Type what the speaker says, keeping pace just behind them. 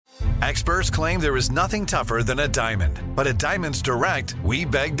Experts claim there is nothing tougher than a diamond. But at Diamonds Direct, we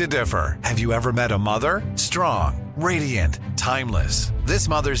beg to differ. Have you ever met a mother? Strong, radiant, timeless. This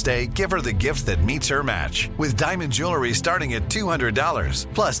Mother's Day, give her the gift that meets her match. With diamond jewelry starting at $200.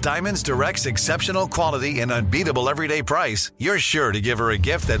 Plus Diamonds Direct's exceptional quality and unbeatable everyday price, you're sure to give her a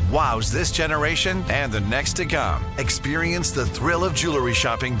gift that wows this generation and the next to come. Experience the thrill of jewelry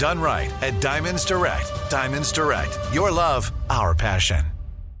shopping done right at Diamonds Direct. Diamonds Direct. Your love, our passion.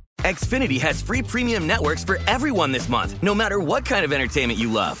 Xfinity has free premium networks for everyone this month, no matter what kind of entertainment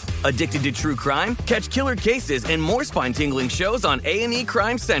you love. Addicted to true crime? Catch killer cases and more spine-tingling shows on A&E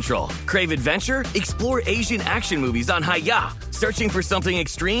Crime Central. Crave adventure? Explore Asian action movies on Hi-YAH. Searching for something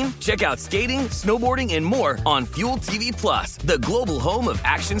extreme? Check out skating, snowboarding, and more on Fuel TV Plus, the global home of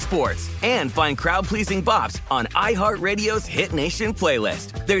action sports. And find crowd-pleasing bops on iHeartRadio's Hit Nation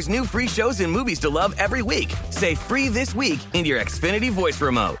playlist. There's new free shows and movies to love every week. Say free this week in your Xfinity voice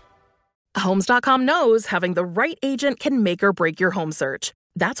remote. Homes.com knows having the right agent can make or break your home search.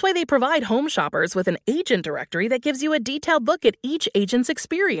 That's why they provide home shoppers with an agent directory that gives you a detailed look at each agent's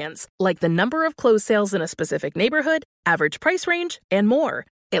experience, like the number of closed sales in a specific neighborhood, average price range, and more.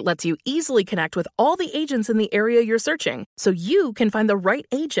 It lets you easily connect with all the agents in the area you're searching, so you can find the right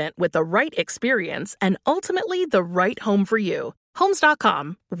agent with the right experience and ultimately the right home for you.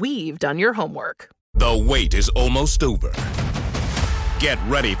 Homes.com. We've done your homework. The wait is almost over. Get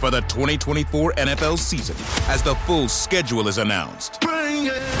ready for the 2024 NFL season as the full schedule is announced.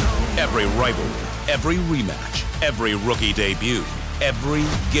 Every rivalry, every rematch, every rookie debut, every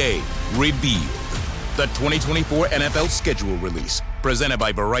game revealed. The 2024 NFL schedule release, presented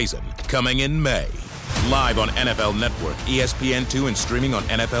by Verizon, coming in May. Live on NFL Network, ESPN2, and streaming on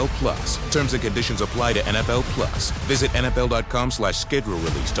NFL Plus. Terms and conditions apply to NFL Plus. Visit NFL.com/schedule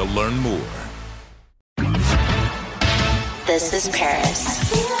release to learn more. This is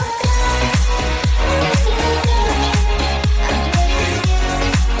Paris.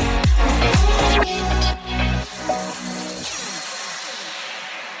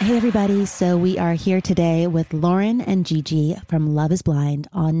 Hey everybody, so we are here today with Lauren and Gigi from Love is Blind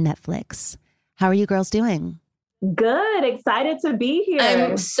on Netflix. How are you girls doing? Good, excited to be here.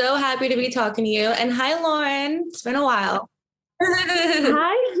 I'm so happy to be talking to you. And hi, Lauren. It's been a while.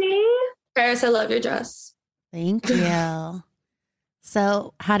 Hi, G. Paris, I love your dress. Thank you.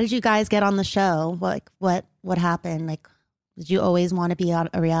 So how did you guys get on the show? What happened? Like, did you always want to be a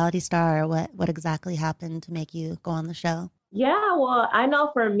reality star, or what exactly happened to make you go on the show? Yeah, well, I know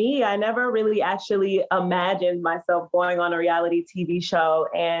for me, I never really actually imagined myself going on a reality TV show.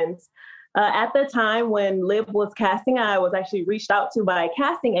 And at the time when Lib was casting, I was actually reached out to by a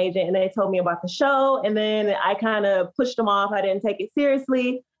casting agent and they told me about the show. And then I kind of pushed them off. I didn't take it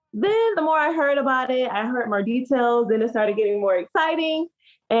seriously. Then the more I heard about it, I heard more details. Then it started getting more exciting.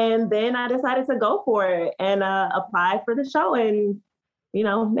 And then I decided to go for it and apply for the show and,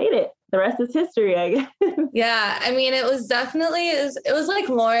 made it. The rest is history, I guess. Yeah, I mean, it was like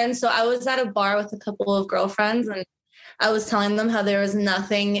Lauren. So I was at a bar with a couple of girlfriends and I was telling them how there was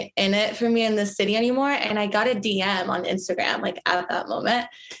nothing in it for me in this city anymore. And I got a DM on Instagram, like at that moment.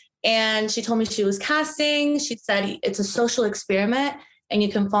 And she told me she was casting. She said it's a social experiment and you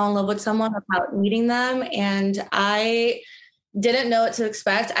can fall in love with someone without meeting them. And I didn't know what to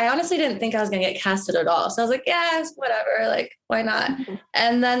expect. I honestly didn't think I was going to get casted at all. So I was like, yeah, whatever. Like, why not? Mm-hmm.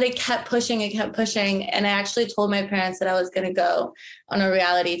 And then they kept pushing and kept pushing. And I actually told my parents that I was going to go on a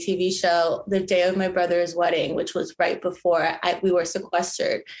reality TV show the day of my brother's wedding, which was right before we were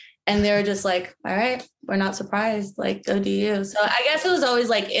sequestered. And they were just like, all right, we're not surprised. Like, go do you. So I guess it was always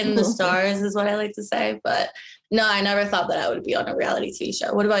like in the stars is what I like to say. But no, I never thought that I would be on a reality TV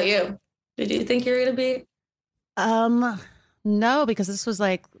show. What about you? Did you think you were going to be? No, because this was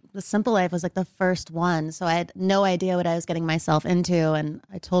like The Simple Life was like the first one. So I had no idea what I was getting myself into. And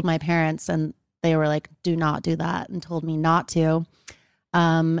I told my parents and they were like, do not do that, and told me not to.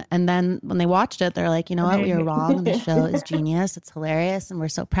 And then when they watched it, they're like, you know what? We were wrong. The show is genius. It's hilarious. And we're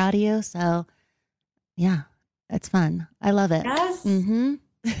so proud of you. So yeah, it's fun. I love it. Yes.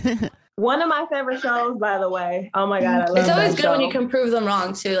 Mm-hmm. One of my favorite shows, by the way. Oh my God, I love It's always that good show. when you can prove them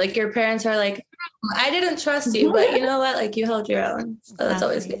wrong too. Like your parents are like, I didn't trust you, but you know what? Like you held your own. So that's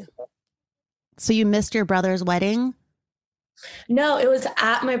always good. So you missed your brother's wedding? No, it was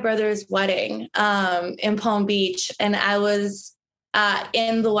at my brother's wedding in Palm Beach. And I was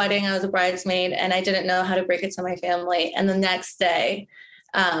in the wedding. I was a bridesmaid and I didn't know how to break it to my family. And the next day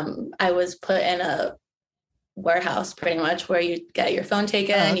I was put in a warehouse pretty much where you get your phone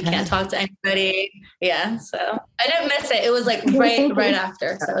taken and you can't talk to anybody. Yeah. So I didn't miss it. It was like right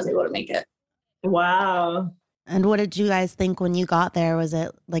after. So I was able to make it. Wow. And what did you guys think when you got there? Was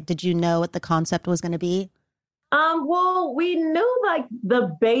it like, did you know what the concept was going to be? Well, we knew like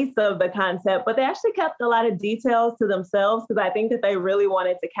the base of the concept, but they actually kept a lot of details to themselves because I think that they really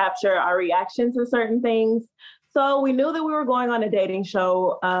wanted to capture our reaction to certain things. So we knew that we were going on a dating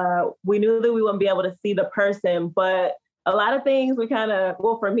show. We knew that we wouldn't be able to see the person, but a lot of things we kind of,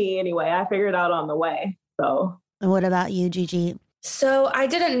 well, for me anyway, I figured out on the way. So. And what about you, Gigi? So I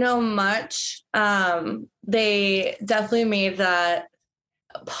didn't know much. They definitely made that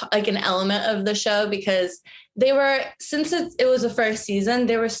like an element of the show because they were, since it was the first season,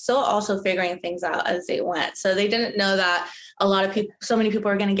 they were still also figuring things out as they went. So they didn't know that a lot of people, so many people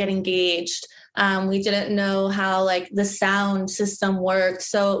are going to get engaged. We didn't know how like the sound system worked.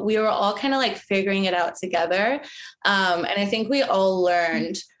 So we were all kind of like figuring it out together. And I think we all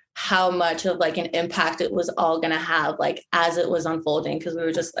learned how much of like an impact it was all going to have like as it was unfolding. Cause we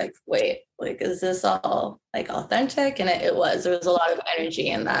were just like, wait, like, is this all like authentic? And there was a lot of energy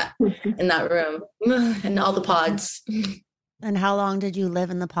in that room and all the pods. And how long did you live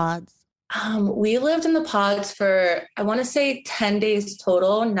in the pods? We lived in the pods for, I want to say 10 days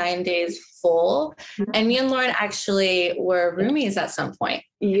total, 9 days full. And me and Lauren actually were roomies at some point.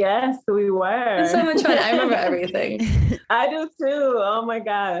 Yes, we were. It was so much fun. I remember everything. I do too. Oh my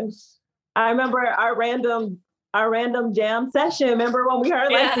gosh. I remember our random jam session. Remember when we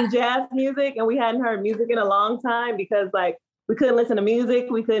heard like some jazz music and we hadn't heard music in a long time because like we couldn't listen to music,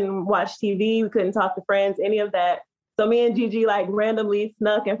 we couldn't watch TV, we couldn't talk to friends, any of that. So me and Gigi like randomly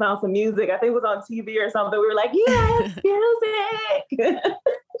snuck and found some music. I think it was on TV or something. We were like, yes, music.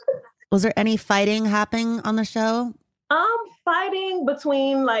 Was there any fighting happening on the show? Fighting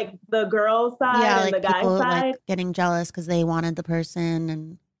between like the girls' side and like the guys' people, side. like getting jealous because they wanted the person,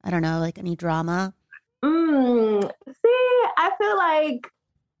 and I don't know, like any drama. See, I feel like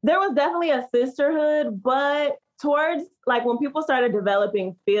there was definitely a sisterhood, but towards like when people started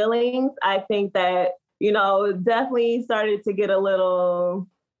developing feelings, I think that, you know, definitely started to get a little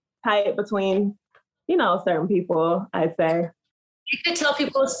tight between, you know, certain people, I'd say. You could tell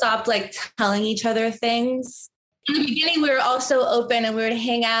people stopped like telling each other things. In the beginning, we were all so open and we would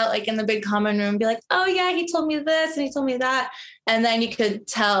hang out like in the big common room and be like, oh yeah, he told me this and he told me that. And then you could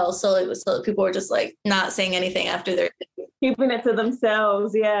tell. So people were just like not saying anything after they're keeping it to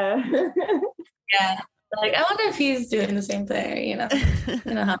themselves. Yeah. Yeah. Like, I wonder if he's doing the same thing, you know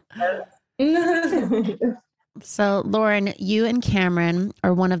how it goes. So Lauren, you and Cameron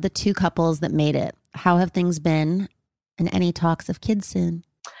are one of the two couples that made it. How have things been? And any talks of kids soon?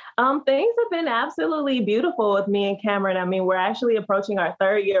 Things have been absolutely beautiful with me and Cameron. I mean, we're actually approaching our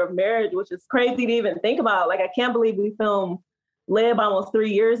 3rd year of marriage, which is crazy to even think about. Like, I can't believe we filmed Lib almost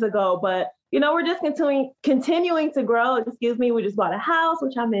 3 years ago, but you know, we're just continuing to grow. We just bought a house,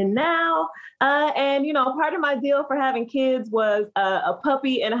 which I'm in now. And you know, part of my deal for having kids was a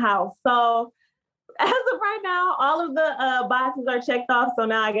puppy and a house. So as of right now, all of the boxes are checked off. So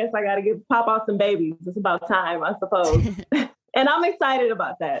now I guess I got to pop out some babies. It's about time, I suppose. And I'm excited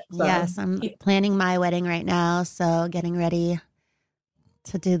about that. So. Yes, I'm planning my wedding right now. So getting ready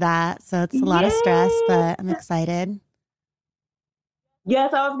to do that. So it's a lot of stress, but I'm excited.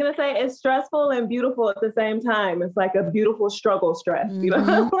 Yes, I was going to say it's stressful and beautiful at the same time. It's like a beautiful struggle stress, you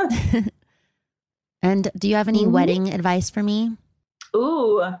know? And do you have any wedding advice for me?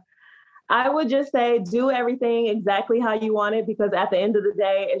 Ooh, I would just say do everything exactly how you want it, because at the end of the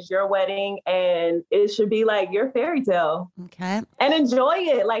day, it's your wedding and it should be like your fairy tale. Okay. And enjoy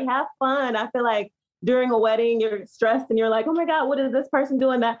it. Like, have fun. I feel like during a wedding, you're stressed and you're like, oh my God, what is this person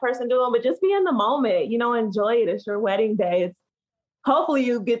doing, that person doing? But just be in the moment, you know, enjoy it. It's your wedding day. Hopefully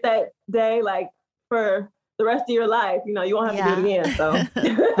you get that day like for the rest of your life. You know, you won't have to do it again. So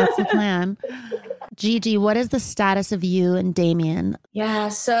that's the plan. Gigi, what is the status of you and Damien? Yeah,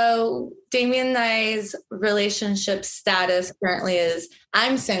 so Damien and I's relationship status currently is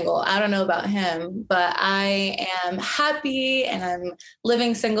I'm single. I don't know about him, but I am happy and I'm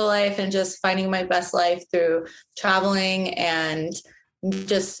living single life and just finding my best life through traveling and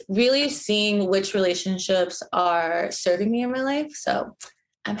just really seeing which relationships are serving me in my life. So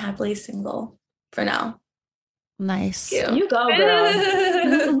I'm happily single for now. Nice. You go,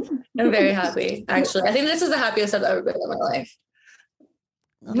 girl. I'm very happy, actually. I think this is the happiest I've ever been in my life.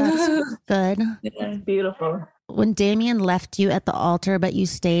 Well, that's good. That's beautiful. When Damien left you at the altar, but you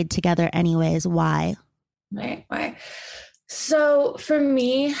stayed together anyways, why? Right. So for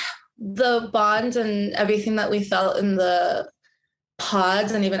me, the bond and everything that we felt in the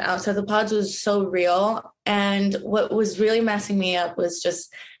pods and even outside the pods was so real. And what was really messing me up was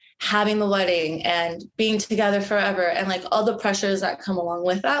just having the wedding and being together forever and like all the pressures that come along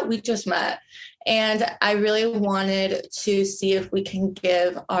with that. We just met And I really wanted to see if we can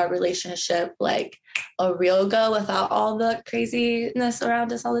give our relationship like a real go without all the craziness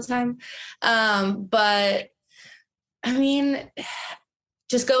around us all the time. But I mean,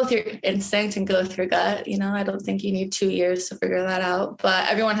 just go with your instinct and go with your gut. You know, I don't think you need 2 years to figure that out, but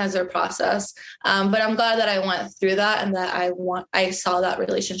everyone has their process. But I'm glad that I went through that and that I saw that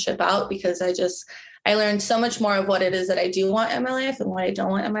relationship out, because I learned so much more of what it is that I do want in my life and what I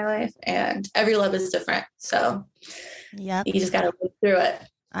don't want in my life. And every love is different. So you just got to live through it.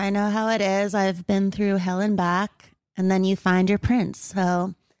 I know how it is. I've been through hell and back, and then you find your prince.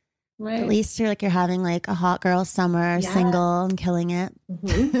 So at least you're having like a hot girl summer, single and killing it.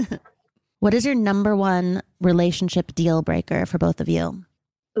 Mm-hmm. What is your number one relationship deal breaker for both of you?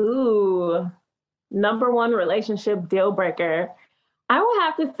 Ooh, number one relationship deal breaker. I would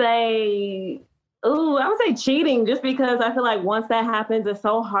have to say, I would say cheating, just because I feel like once that happens, it's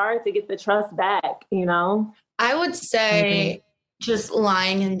so hard to get the trust back, you know? I would say just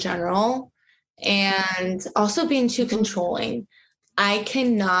lying in general, and also being too controlling. I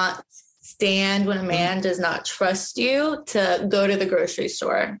cannot stand when a man does not trust you to go to the grocery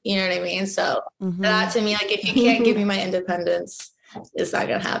store. You know what I mean? So that to me, like, if you can't give me my independence, it's not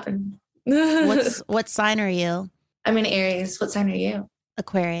going to happen. What sign are you? I'm an Aries. What sign are you?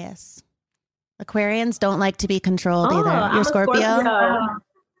 Aquarius. Aquarians don't like to be controlled either. You're Scorpio?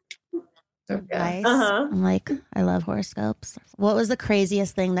 Nice. I'm like, I love horoscopes. What was the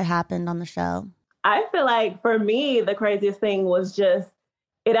craziest thing that happened on the show? I feel like for me, the craziest thing was just,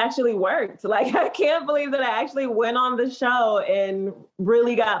 it actually worked. Like, I can't believe that I actually went on the show and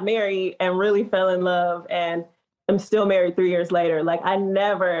really got married and really fell in love, and I'm still married 3 years later. Like, I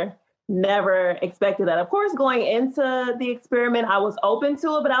never expected that. Of course, going into the experiment, I was open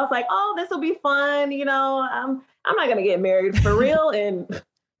to it, but I was like, oh, this will be fun. You know, I'm not going to get married for real. And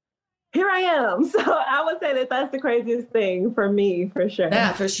here I am. So I would say that that's the craziest thing for me, for sure.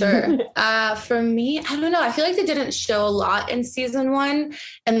 Yeah, for sure. For me, I don't know. I feel like they didn't show a lot in season 1.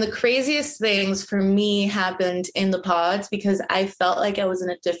 And the craziest things for me happened in the pods, because I felt like I was in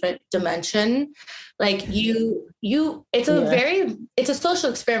a different dimension. Like it's a social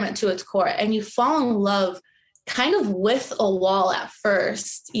experiment to its core, and you fall in love kind of with a wall at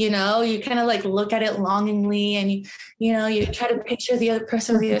first. You know, you kind of like look at it longingly, and you try to picture the other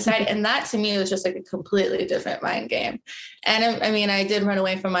person on the other side. And that to me was just like a completely different mind game. And I did run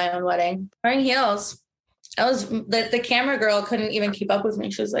away from my own wedding wearing heels. I was the camera girl couldn't even keep up with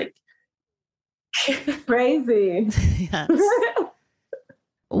me. She was like crazy. Yes.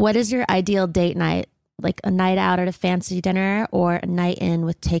 What is your ideal date night? Like a night out at a fancy dinner, or a night in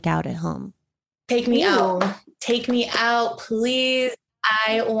with takeout at home? Take me out. Take me out, please.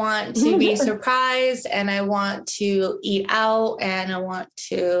 I want to be surprised, and I want to eat out, and I want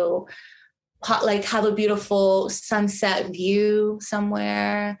to have a beautiful sunset view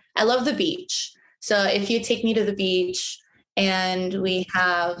somewhere. I love the beach. So if you take me to the beach and we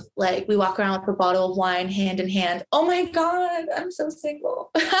walk around with a bottle of wine hand in hand. Oh my God, I'm so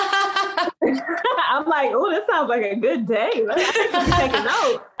single. I'm like, oh, this sounds like a good day. I take a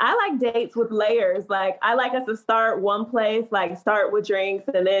note. I like dates with layers. Like, I like us to start one place, like start with drinks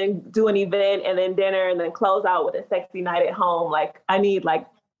and then do an event and then dinner and then close out with a sexy night at home. Like, I need like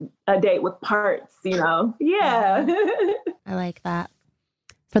a date with parts, you know? Yeah. I like that.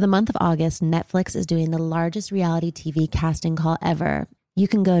 For the month of August, Netflix is doing the largest reality TV casting call ever. You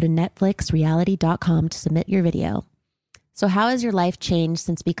can go to netflixreality.com to submit your video. So how has your life changed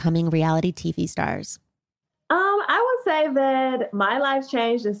since becoming reality TV stars? I would say that my life's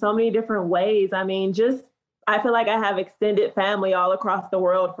changed in so many different ways. I mean, I feel like I have extended family all across the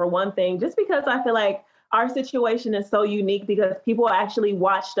world, for one thing, just because I feel like our situation is so unique, because people actually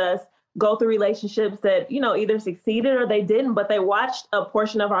watched us go through relationships that, you know, either succeeded or they didn't, but they watched a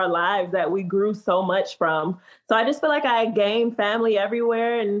portion of our lives that we grew so much from. So I just feel like I gained family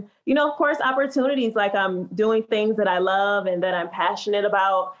everywhere. And, you know, of course, opportunities, like I'm doing things that I love and that I'm passionate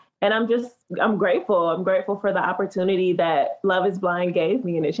about. And I'm grateful. I'm grateful for the opportunity that Love is Blind gave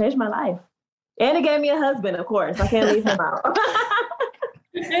me, and it changed my life. And it gave me a husband, of course. I can't leave him out.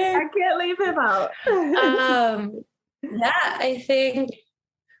 I can't leave him out. Yeah, I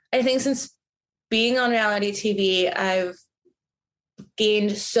think since being on reality TV, I've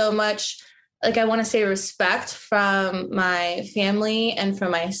gained so much, like, I want to say respect from my family and from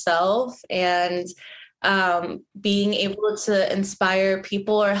myself, and being able to inspire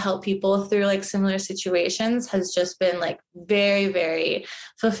people or help people through like similar situations has just been like very, very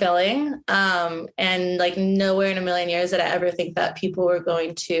fulfilling. And like nowhere in a million years did I ever think that people were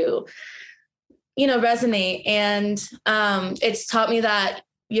going to, you know, resonate. And it's taught me that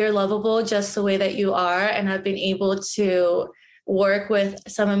you're lovable just the way that you are. And I've been able to work with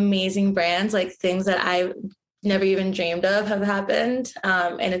some amazing brands, like things that I never even dreamed of have happened.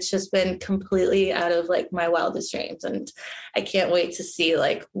 And it's just been completely out of like my wildest dreams. And I can't wait to see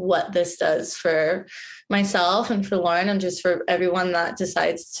like what this does for myself and for Lauren and just for everyone that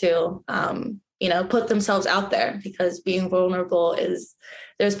decides to, put themselves out there, because being vulnerable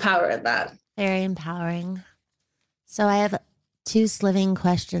there's power in that. Very empowering. So I have 2 sliving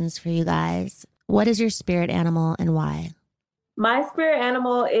questions for you guys. What is your spirit animal and why? My spirit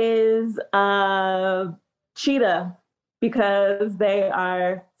animal is cheetah, because they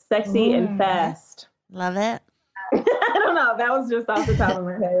are sexy and fast. Love it. I don't know. That was just off the top of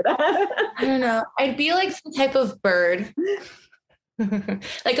my head. I don't know. I'd be like some type of bird.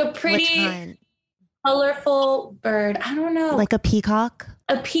 Like a pretty colorful bird. I don't know. Like a peacock?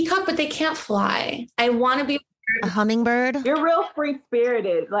 A peacock, but they can't fly. I want to be a hummingbird. You're real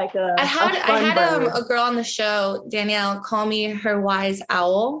free-spirited, like I had a girl on the show, Danielle, call me her wise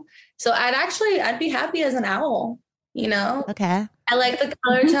owl. So I'd be happy as an owl, Okay. I like the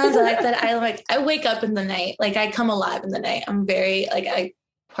color tones. I like that. I wake up in the night. Like I come alive in the night. I'm very I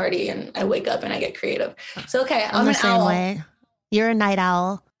party and I wake up and I get creative. So, okay. I'm the an same owl. way. You're a night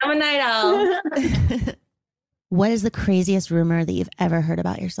owl. I'm a night owl. What is the craziest rumor that you've ever heard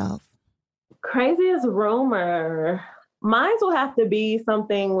about yourself? Craziest rumor. Mine will have to be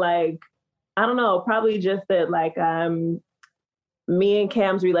something like, I don't know, probably just that like me and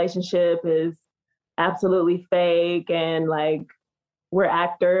Cam's relationship is absolutely fake and like we're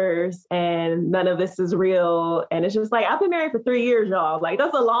actors and none of this is real. And it's just like, I've been married for 3 years, y'all. Like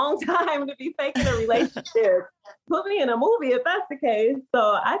that's a long time to be faking a relationship. Put me in a movie if that's the case.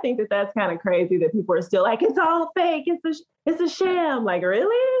 So I think that that's kind of crazy that people are still like, it's all fake. It's a sham. Like,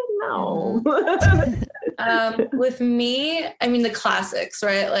 really? No. With me, I mean, the classics,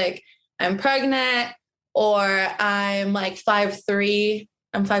 right? Like I'm pregnant or I'm like 5'3",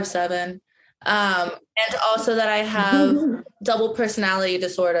 I'm 5'7". And also that I have double personality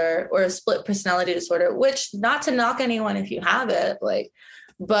disorder or a split personality disorder, which not to knock anyone if you have it,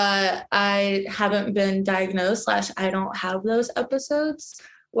 but I haven't been diagnosed / I don't have those episodes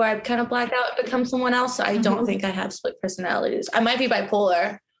where I've kind of blacked out and become someone else. So I don't think I have split personalities. I might be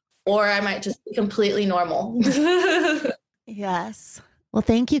bipolar or I might just be completely normal. Yes. Well,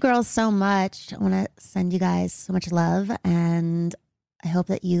 thank you girls so much. I want to send you guys so much love, and I hope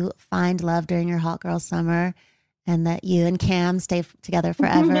that you find love during your hot girl summer and that you and Cam stay together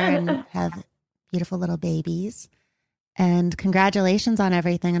forever and have beautiful little babies. And congratulations on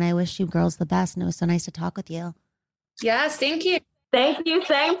everything. And I wish you girls the best. And it was so nice to talk with you. Yes, thank you. Thank you.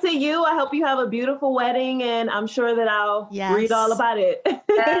 Same to you. I hope you have a beautiful wedding, and I'm sure that I'll read all about it.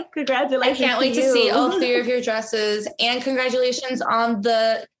 Yeah. Congratulations. I can't wait to see all 3 of your dresses, and congratulations on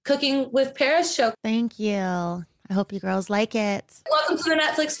the Cooking with Paris show. Thank you. I hope you girls like it. Welcome to the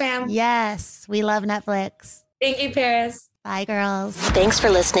Netflix fam. Yes, we love Netflix. Thank you, Paris. Bye, girls. Thanks for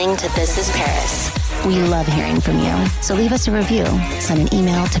listening to This is Paris. We love hearing from you. So leave us a review. Send an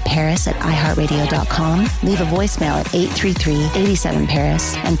email to paris@iheartradio.com. Leave a voicemail at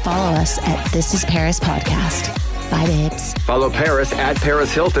 833-87-PARIS. And follow us at This is Paris Podcast. Bye, babes. Follow Paris at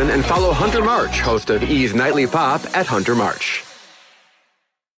Paris Hilton and follow Hunter March, host of E's Nightly Pop, at Hunter March.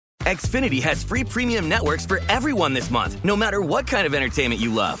 Xfinity has free premium networks for everyone this month, no matter what kind of entertainment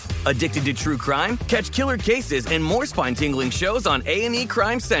you love. Addicted to true crime? Catch killer cases and more spine-tingling shows on A&E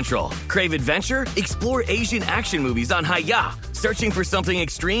Crime Central. Crave adventure? Explore Asian action movies on Hi-Ya. Searching for something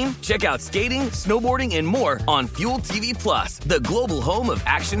extreme? Check out skating, snowboarding, and more on Fuel TV Plus, the global home of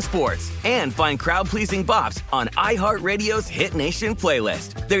action sports. And find crowd-pleasing bops on iHeartRadio's Hit Nation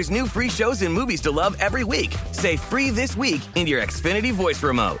playlist. There's new free shows and movies to love every week. Say free this week in your Xfinity voice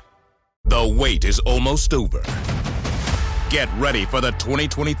remote. The wait is almost over. Get ready for the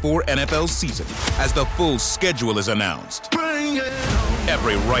 2024 NFL season as the full schedule is announced.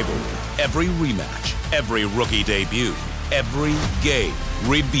 Every rivalry, every rematch, every rookie debut, every game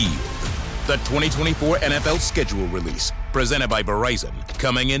revealed. The 2024 NFL schedule release, presented by Verizon,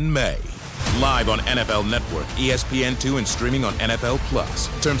 coming in May. Live on NFL Network, ESPN2, and streaming on NFL Plus.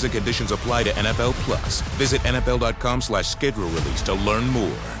 Terms and conditions apply to NFL Plus. Visit NFL.com/schedule release to learn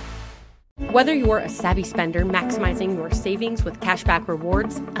more. Whether you're a savvy spender maximizing your savings with cashback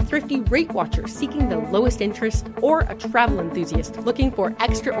rewards, a thrifty rate watcher seeking the lowest interest, or a travel enthusiast looking for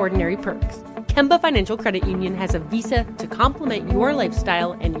extraordinary perks, Kemba Financial Credit Union has a visa to complement your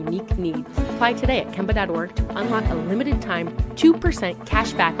lifestyle and unique needs. Apply today at Kemba.org to unlock a limited-time 2%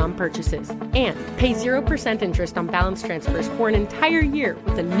 cash back on purchases and pay 0% interest on balance transfers for an entire year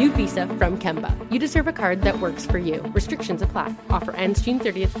with a new visa from Kemba. You deserve a card that works for you. Restrictions apply. Offer ends June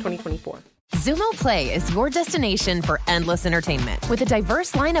 30th, 2024. Xumo Play is your destination for endless entertainment. With a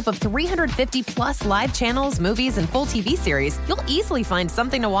diverse lineup of 350 plus live channels, movies, and full TV series, you'll easily find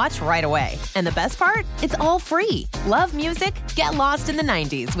something to watch right away. And the best part? It's all free. Love music? Get lost in the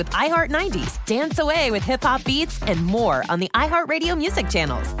 90s with iHeart 90s, dance away with hip-hop beats, and more on the iHeartRadio music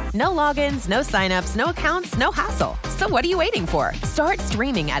channels. No logins, no signups, no accounts, no hassle. So what are you waiting for? Start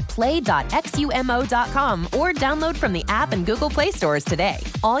streaming at play.xumo.com or download from the app and Google Play stores today.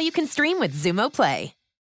 All you can stream with Xumo Play.